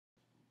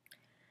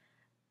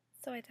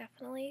So I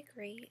definitely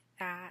agree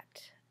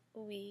that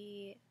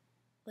we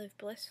live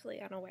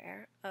blissfully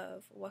unaware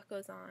of what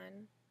goes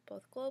on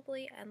both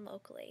globally and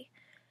locally.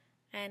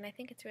 And I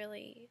think it's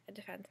really a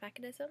defense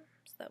mechanism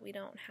so that we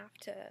don't have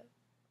to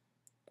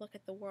look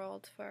at the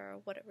world for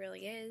what it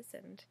really is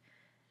and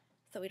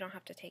so we don't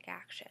have to take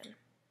action.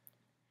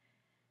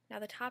 Now,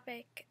 the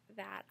topic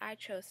that I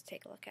chose to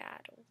take a look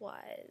at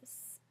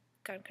was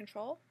gun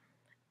control,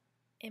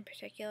 in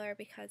particular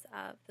because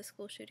of the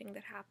school shooting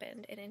that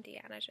happened in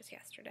Indiana just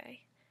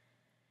yesterday.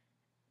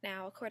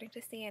 Now, according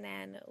to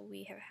CNN,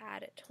 we have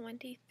had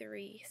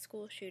 23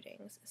 school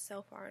shootings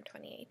so far in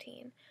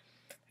 2018.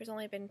 There's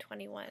only been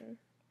 21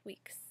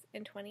 weeks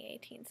in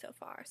 2018 so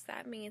far, so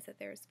that means that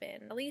there's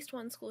been at least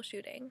one school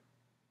shooting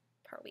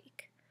per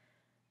week.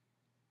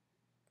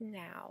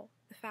 Now,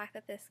 the fact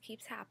that this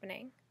keeps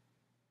happening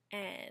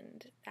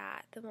and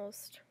that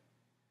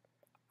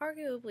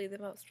arguably the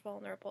most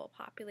vulnerable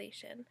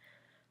population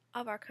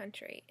of our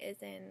country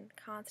is in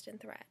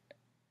constant threat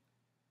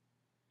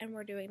and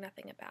we're doing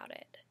nothing about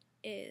it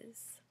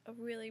is a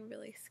really,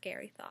 really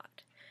scary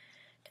thought.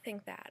 To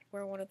think that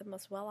we're one of the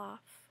most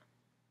well-off,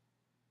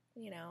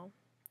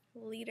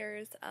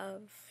 leaders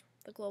of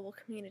the global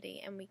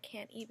community and we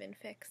can't even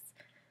fix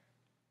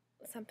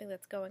something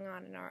that's going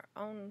on in our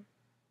own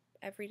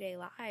everyday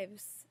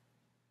lives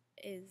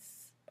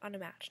is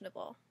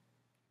unimaginable.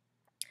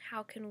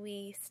 How can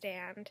we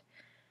stand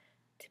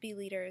to be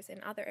leaders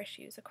in other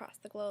issues across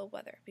the globe,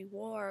 whether it be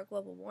war or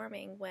global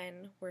warming,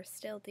 when we're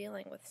still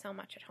dealing with so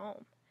much at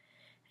home?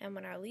 And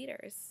when our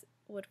leaders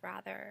would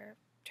rather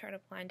turn a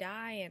blind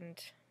eye and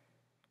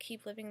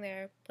keep living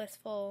their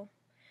blissful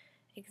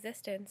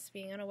existence,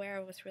 being unaware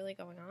of what's really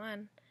going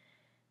on,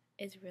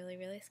 is really,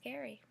 really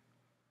scary.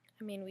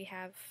 I mean, we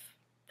have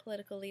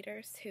political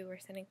leaders who are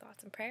sending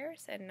thoughts and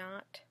prayers and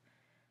not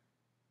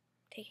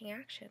taking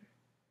action.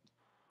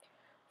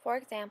 For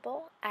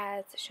example,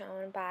 as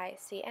shown by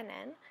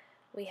CNN,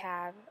 we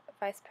have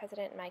Vice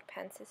President Mike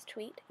Pence's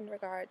tweet in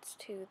regards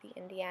to the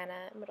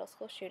Indiana middle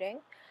school shooting,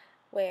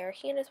 where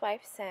he and his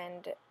wife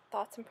send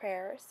thoughts and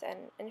prayers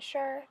and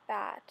ensure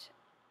that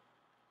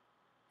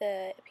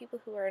the people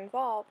who are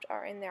involved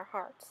are in their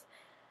hearts.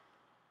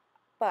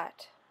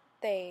 But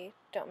they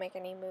don't make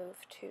any move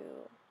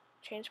to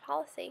change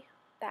policy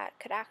that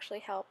could actually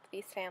help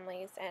these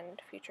families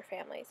and future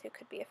families who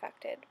could be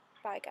affected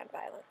by gun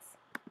violence.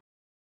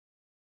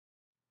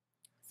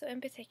 So in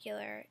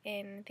particular,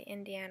 in the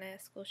Indiana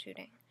school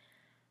shooting,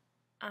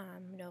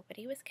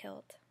 nobody was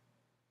killed,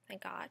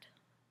 thank God.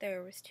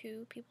 There was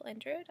 2 people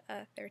injured,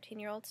 a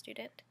 13-year-old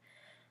student,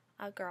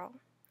 a girl,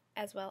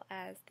 as well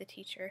as the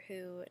teacher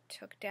who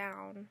took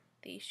down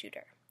the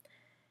shooter.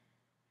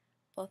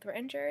 Both were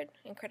injured,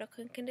 in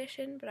critical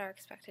condition, but are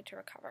expected to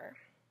recover.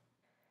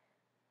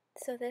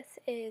 So this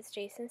is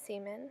Jason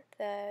Seaman,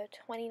 the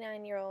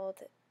 29-year-old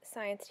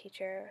science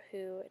teacher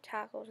who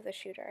tackled the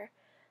shooter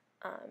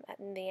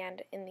in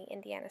the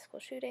Indiana school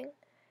shooting.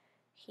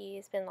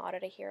 He's been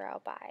lauded a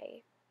hero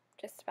by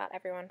just about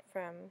everyone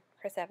from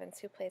Chris Evans,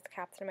 who plays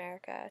Captain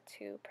America,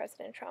 to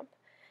President Trump.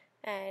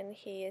 And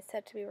he is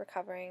said to be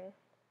recovering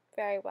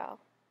very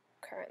well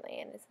currently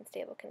and is in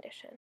stable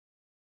condition.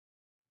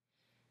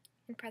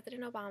 In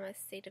President Obama's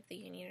State of the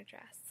Union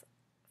address,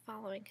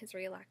 following his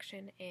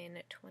re-election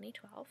in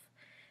 2012,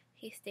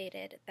 he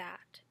stated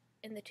that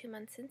in the 2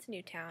 months since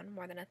Newtown,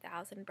 more than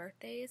 1,000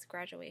 birthdays,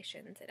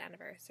 graduations, and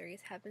anniversaries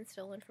have been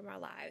stolen from our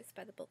lives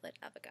by the bullet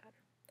of a gun.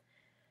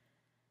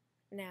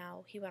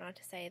 Now, he went on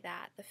to say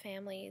that the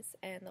families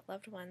and the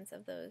loved ones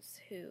of those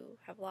who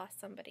have lost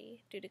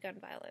somebody due to gun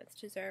violence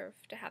deserve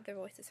to have their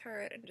voices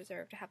heard and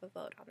deserve to have a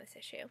vote on this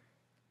issue.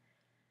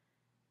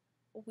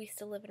 We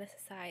still live in a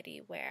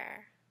society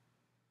where,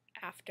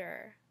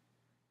 after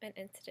an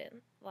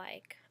incident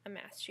like a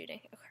mass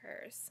shooting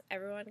occurs,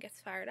 everyone gets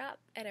fired up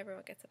and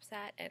everyone gets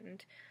upset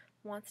and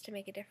wants to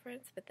make a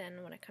difference, but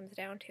then when it comes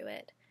down to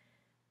it,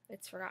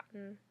 it's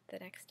forgotten the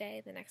next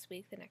day, the next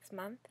week, the next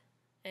month,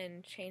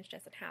 and change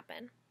doesn't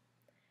happen.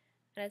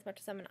 And as much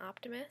as I'm an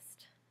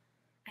optimist,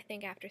 I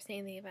think after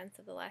seeing the events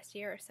of the last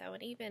year or so,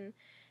 and even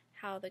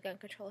how the gun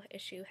control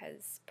issue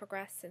has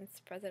progressed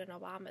since President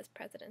Obama's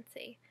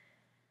presidency,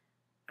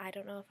 I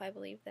don't know if I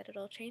believe that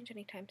it'll change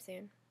anytime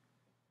soon.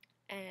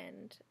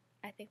 And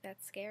I think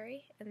that's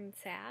scary and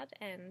sad,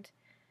 and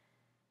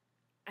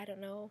I don't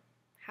know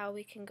how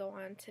we can go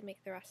on to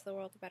make the rest of the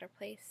world a better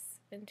place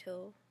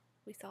until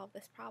we solve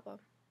this problem.